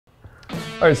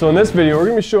Alright, so in this video we're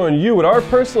going to be showing you what our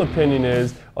personal opinion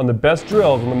is on the best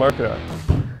drills on the market are.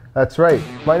 That's right.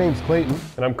 My name's Clayton.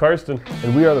 And I'm Karsten.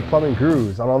 And we are the Plumbing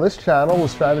Gurus. And on this channel we're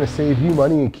striving to save you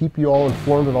money and keep you all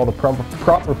informed on all the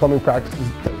proper plumbing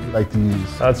practices that we like to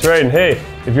use. That's right. And hey,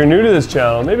 if you're new to this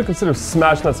channel, maybe consider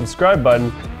smashing that subscribe button,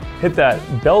 hit that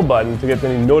bell button to get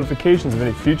any notifications of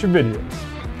any future videos.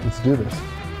 Let's do this.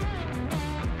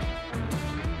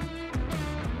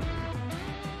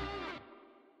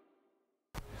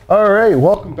 All right,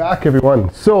 welcome back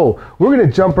everyone. So we're gonna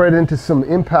jump right into some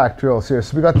impact drills here.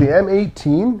 So we got the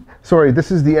M18, sorry, this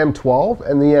is the M12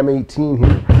 and the M18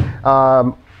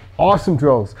 here. Awesome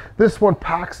drills. This one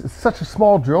packs, it's such a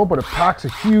small drill, but it packs a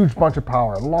huge bunch of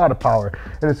power, a lot of power.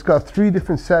 And it's got 3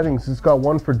 different settings. It's got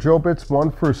one for drill bits, one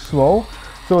for slow.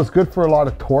 So it's good for a lot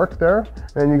of torque there.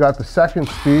 And you got the second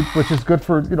speed, which is good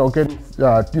for, getting,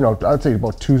 I'd say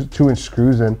about 2-inch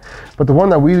screws in. But the one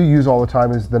that we use all the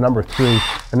time is the number 3.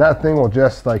 And that thing will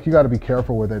just you got to be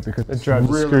careful with it because it's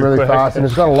really fast. And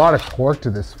it's got a lot of torque to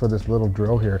this for this little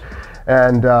drill here.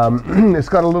 And it's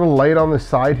got a little light on the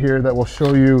side here that will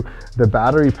show you the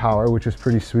battery power, which is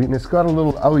pretty sweet. And it's got a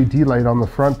little LED light on the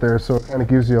front there, so it kind of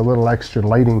gives you a little extra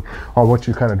lighting on what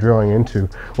you're kind of drilling into,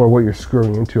 or what you're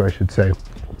screwing into, I should say.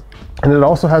 And it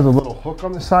also has a little hook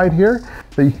on the side here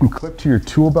that you can clip to your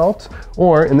tool belt,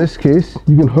 or in this case,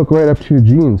 you can hook right up to your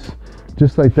jeans,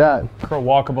 just like that. For a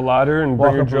walk up a ladder and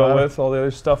bring your drill with all the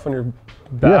other stuff on your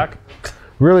back. Yeah.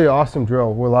 Really awesome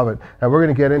drill. We love it. And we're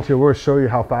going to get into it. We're going to show you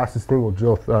how fast this thing will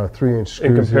drill 3-inch screws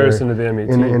in comparison to the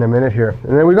M18 in a minute here.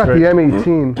 And then we got the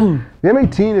M18. The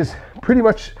M18 is pretty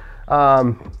much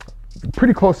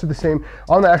pretty close to the same.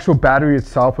 On the actual battery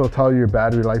itself, it'll tell you your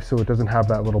battery life, so it doesn't have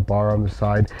that little bar on the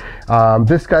side.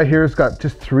 This guy here has got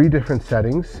just 3 different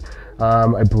settings,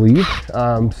 I believe.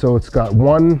 So it's got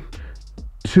 1,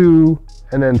 2,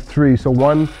 and then 3. So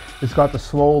 1, it's got the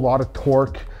slow, a lot of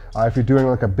torque. If you're doing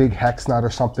like a big hex nut or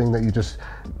something that you just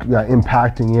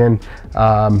impacting in.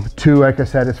 2, like I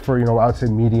said, is for, I would say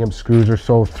medium screws or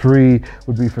so. 3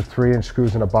 would be for 3-inch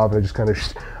screws and above. And it just kind of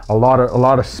a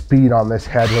lot of speed on this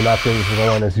head when that thing is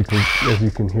going, as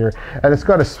you can hear. And it's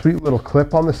got a sweet little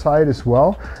clip on the side as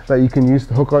well that you can use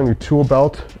to hook on your tool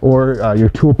belt or your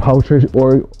tool pouch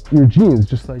or your jeans,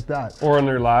 just like that. Or on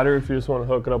your ladder if you just want to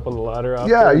hook it up on the ladder.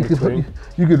 Yeah,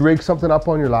 you could rig something up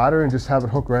on your ladder and just have it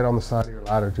hook right on the side of your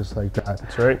ladder, just like that.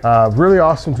 That's right. Really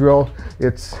awesome drill.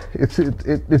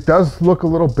 It does look a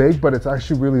little big, but it's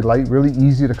actually really light, really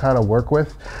easy to kind of work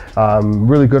with.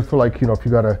 Really good for if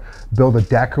you got to build a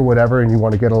deck or whatever and you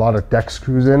want to get a lot of deck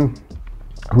screws in.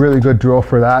 Really good drill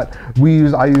for that.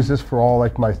 I use this for all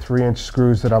my 3-inch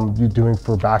screws that I'm doing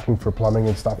for backing for plumbing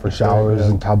and stuff, for showers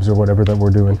and tubs or whatever that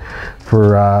we're doing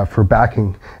for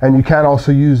backing. And you can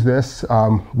also use this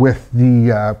with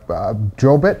the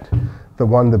drill bit,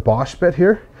 the Bosch bit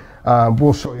here.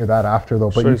 We'll show you that after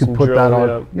though, but you can put that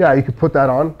on. Yeah, you can put that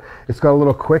on. It's got a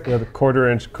little quick. Yeah, the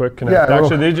 1/4-inch quick connect. Yeah,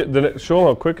 actually, show them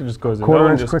how quick it just goes in.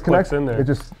 1/4-inch quick connect. In there. It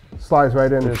just slides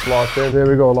right in. It's locked in. There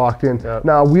we go, locked in. Yeah.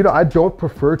 Now I don't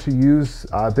prefer to use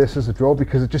this as a drill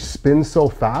because it just spins so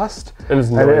fast, and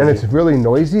it's really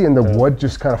noisy, and the wood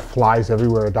just kind of flies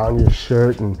everywhere down your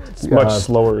shirt, and it's much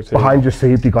slower too. Behind your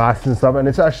safety glasses and stuff, and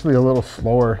it's actually a little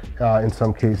slower in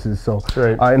some cases. So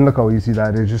and look how easy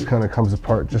that is. It just kind of comes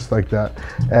apart just like that.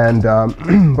 And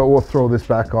but we'll throw this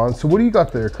back on. So what do you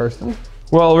got there, Karsten?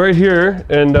 Well, right here,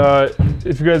 and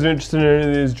if you guys are interested in any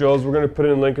of these drills, we're going to put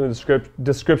in a link in the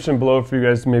description below for you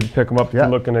guys to maybe pick them up if you're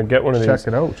looking to get one of these.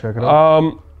 Check it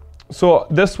out. So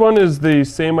this one is the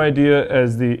same idea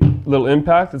as the little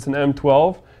impact. It's an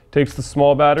M12. Takes the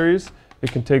small batteries.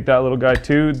 It can take that little guy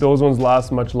too. Those ones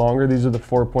last much longer. These are the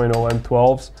 4.0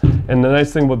 M12s. And the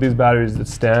nice thing about these batteries, it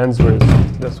stands, whereas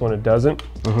this one it doesn't.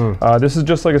 This is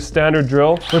just like a standard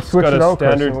drill. Let's switch it out,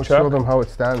 Karsten. Let's show them how it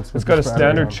stands. It's got a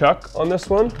standard chuck on this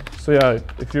one. So yeah,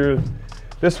 if you're,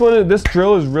 this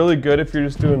drill is really good if you're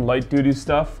just doing light duty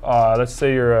stuff. Let's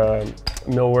say you're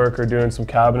millwork or doing some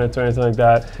cabinets or anything like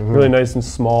that. Really nice and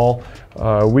small.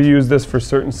 We use this for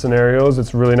certain scenarios.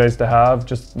 It's really nice to have,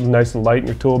 just nice and light in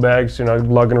your tool bags. You're not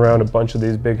lugging around a bunch of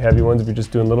these big heavy ones if you're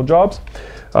just doing little jobs.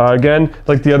 Again,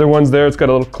 like the other ones there, it's got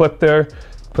a little clip there.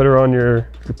 Put her on your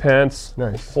pants.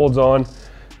 Nice. Holds on.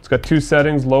 It's got 2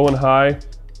 settings, low and high.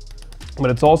 But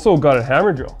it's also got a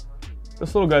hammer drill.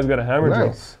 This little guy's got a hammer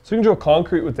drill. So you can drill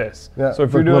concrete with this. Yeah, so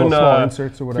if you're doing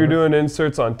inserts or whatever. If you're doing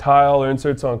inserts on tile or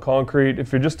inserts on concrete,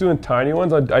 if you're just doing tiny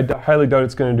ones, I highly doubt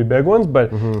it's going to do big ones.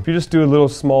 But if you just do little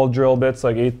small drill bits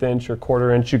like 1/8 inch or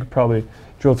 1/4 inch, you could probably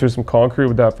drill through some concrete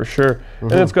with that for sure.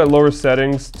 And it's got lower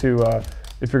settings to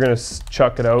if you're going to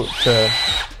chuck it out to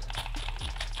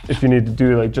if you need to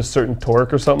do like just certain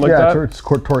torque or something like that. Yeah, it's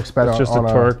torque sped on. It's just a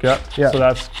torque, yeah.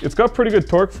 So it's got pretty good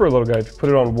torque for a little guy. If you put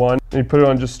it on 1 and you put it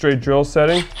on just straight drill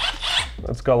setting,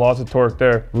 that's got lots of torque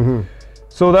there.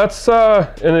 So that's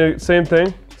and the same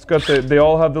thing. It's got they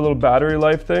all have the little battery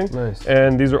life thing. Nice.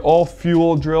 And these are all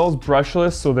fuel drills,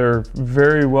 brushless, so they're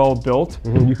very well built.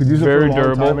 You could use them very for a long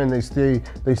durable time and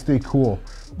they stay cool.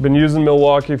 Been using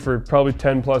Milwaukee for probably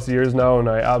 10 plus years now, and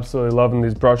I absolutely love them.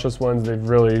 These brushless ones, they've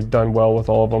really done well with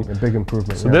all of them. A big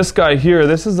improvement. So this guy here,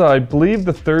 this is I believe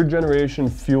the 3rd generation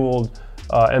fueled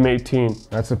M18.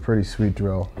 That's a pretty sweet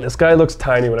drill. This guy looks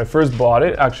tiny. When I first bought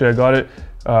it, actually I got it,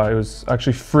 it was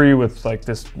actually free with like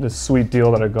this sweet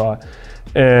deal that I got.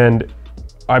 And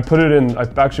I put it in, I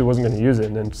actually wasn't going to use it,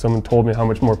 and then someone told me how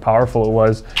much more powerful it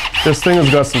was. This thing has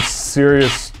got some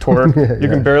serious torque. You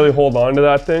can barely hold on to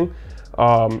that thing.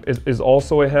 It is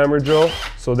also a hammer drill,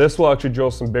 so this will actually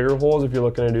drill some bigger holes if you're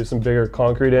looking to do some bigger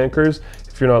concrete anchors.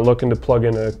 If you're not looking to plug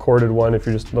in a corded one, if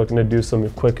you're just looking to do some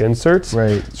quick inserts.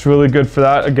 Right. It's really good for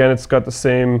that. Again, it's got the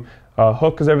same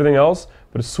hook as everything else,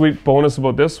 but a sweet bonus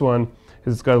about this one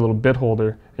is it's got a little bit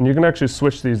holder, and you can actually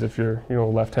switch these if you're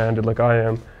left-handed like I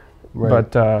am.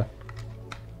 Right. But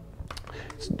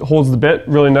it holds the bit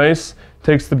really nice.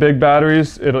 Takes the big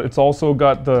batteries. It's also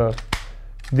got the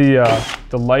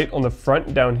light on the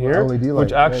front down here, LED light,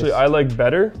 which actually I like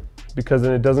better, because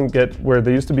then it doesn't get where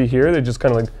they used to be here. They just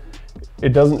kind of like,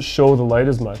 it doesn't show the light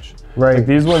as much. Right. Like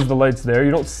these ones, the light's there,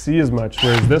 you don't see as much.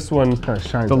 Whereas this one,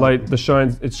 the light,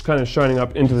 it's kind of shining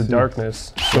up into the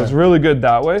darkness. So it's really good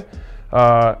that way.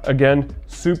 Again,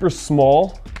 super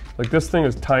small. Like this thing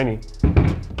is tiny.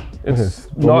 It's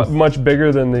not much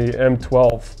bigger than the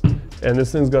M12. And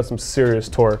this thing's got some serious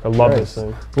torque. I love this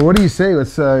thing. Well, what do you say?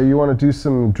 Let's. You want to do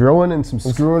some drilling and some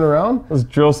screwing around? Let's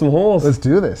drill some holes. Let's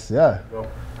do this. Yeah.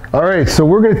 All right. So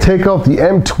we're going to take out the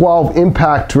M12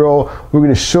 impact drill. We're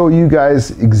going to show you guys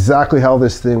exactly how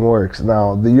this thing works.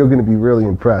 Now, you're going to be really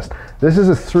impressed. This is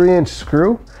a 3-inch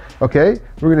screw. Okay.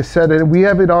 We're going to set it. We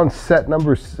have it on set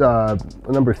number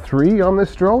 3 on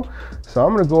this drill. So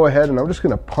I'm going to go ahead and I'm just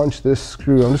going to punch this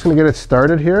screw. I'm just going to get it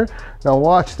started here. Now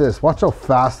watch this. Watch how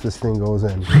fast this thing goes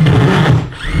in. Look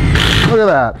at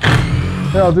that.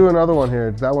 Yeah, I'll do another one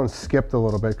here. That one skipped a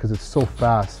little bit because it's so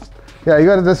fast. Yeah, you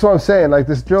got to. That's what I'm saying. Like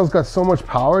this drill's got so much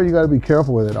power. You got to be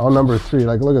careful with it. On number 3.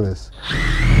 Like look at this.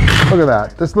 Look at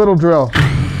that. This little drill.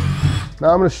 Now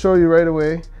I'm going to show you right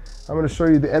away. I'm going to show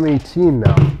you the M18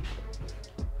 now.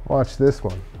 Watch this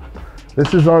one.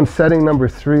 This is on setting number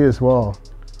 3 as well.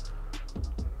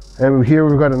 And here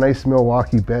we've got a nice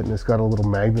Milwaukee bit, and it's got a little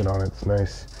magnet on it. It's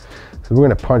nice. So we're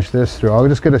gonna punch this through. I'll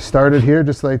just get it started here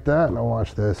just like that. Now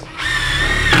watch this.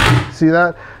 See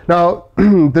that? Now,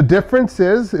 the difference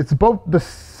is, it's about the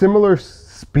similar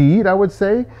speed, I would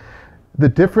say. The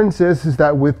difference is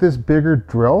that with this bigger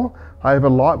drill, I have a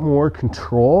lot more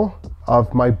control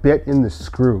of my bit in the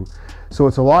screw. So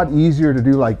it's a lot easier to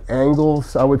do like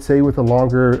angles, I would say, with a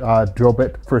longer drill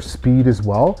bit for speed as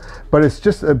well. But it's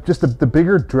just the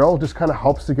bigger drill just kind of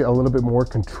helps to get a little bit more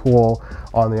control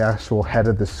on the actual head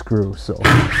of the screw. So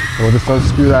we'll just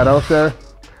unscrew that out there.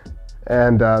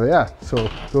 And yeah, so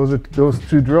those are those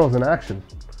 2 drills in action.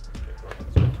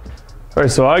 All right,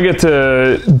 so I get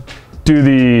to do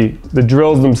the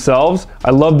drills themselves.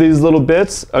 I love these little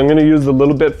bits. I'm gonna use the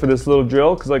little bit for this little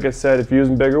drill, because like I said, if you're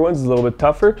using bigger ones, it's a little bit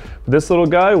tougher. But this little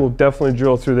guy will definitely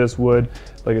drill through this wood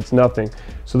like it's nothing.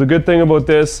 So the good thing about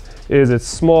this is it's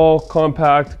small,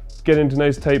 compact, get into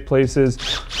nice tight places.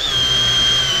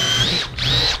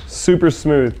 Super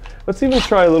smooth. Let's even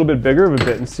try a little bit bigger of a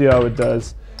bit and see how it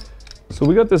does. So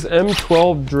we got this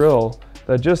M12 drill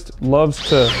that just loves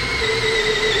to,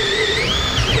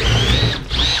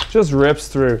 just rips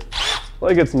through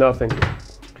like it's nothing.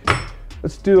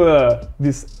 Let's do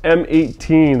this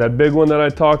M18, that big one that I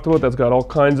talked about that's got all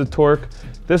kinds of torque.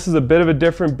 This is a bit of a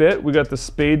different bit. We got the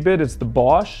spade bit, it's the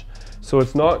Bosch. So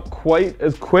it's not quite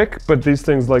as quick, but these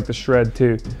things like to shred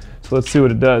too. So let's see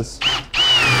what it does.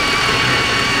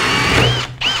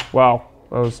 Wow,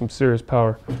 that was some serious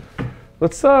power.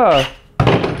 Let's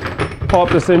pop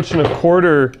this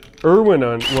 1.25" Irwin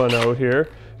one out here.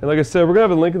 And like I said, we're gonna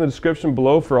have a link in the description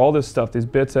below for all this stuff, these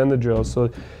bits and the drills, so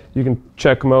you can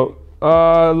check them out.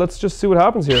 Let's just see what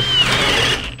happens here.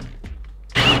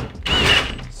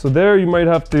 So there you might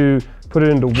have to put it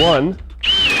into 1.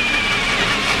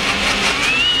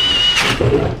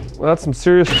 Well, that's some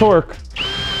serious torque.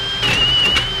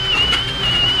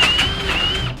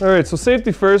 All right, so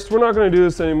safety first. We're not gonna do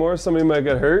this anymore. Somebody might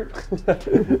get hurt.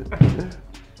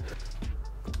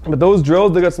 But those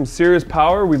drills, they got some serious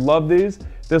power. We love these.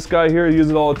 This guy here, I use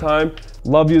it all the time.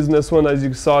 Love using this one, as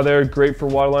you saw there. Great for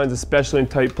water lines, especially in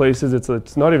tight places.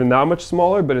 It's not even that much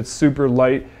smaller, but it's super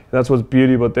light. And that's what's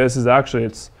beauty about this, is actually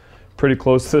it's pretty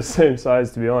close to the same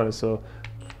size, to be honest. So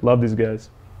love these guys.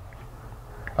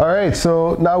 All right,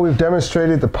 so now we've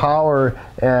demonstrated the power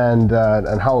and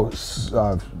how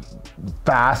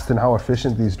fast and how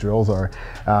efficient these drills are.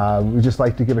 We'd just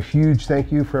like to give a huge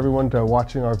thank you for everyone to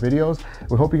watching our videos.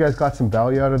 We hope you guys got some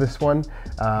value out of this one.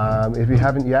 If you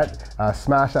haven't yet,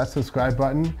 smash that subscribe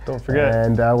button. Don't forget.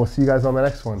 And we'll see you guys on the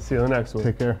next one. See you on the next one.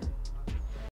 Take care.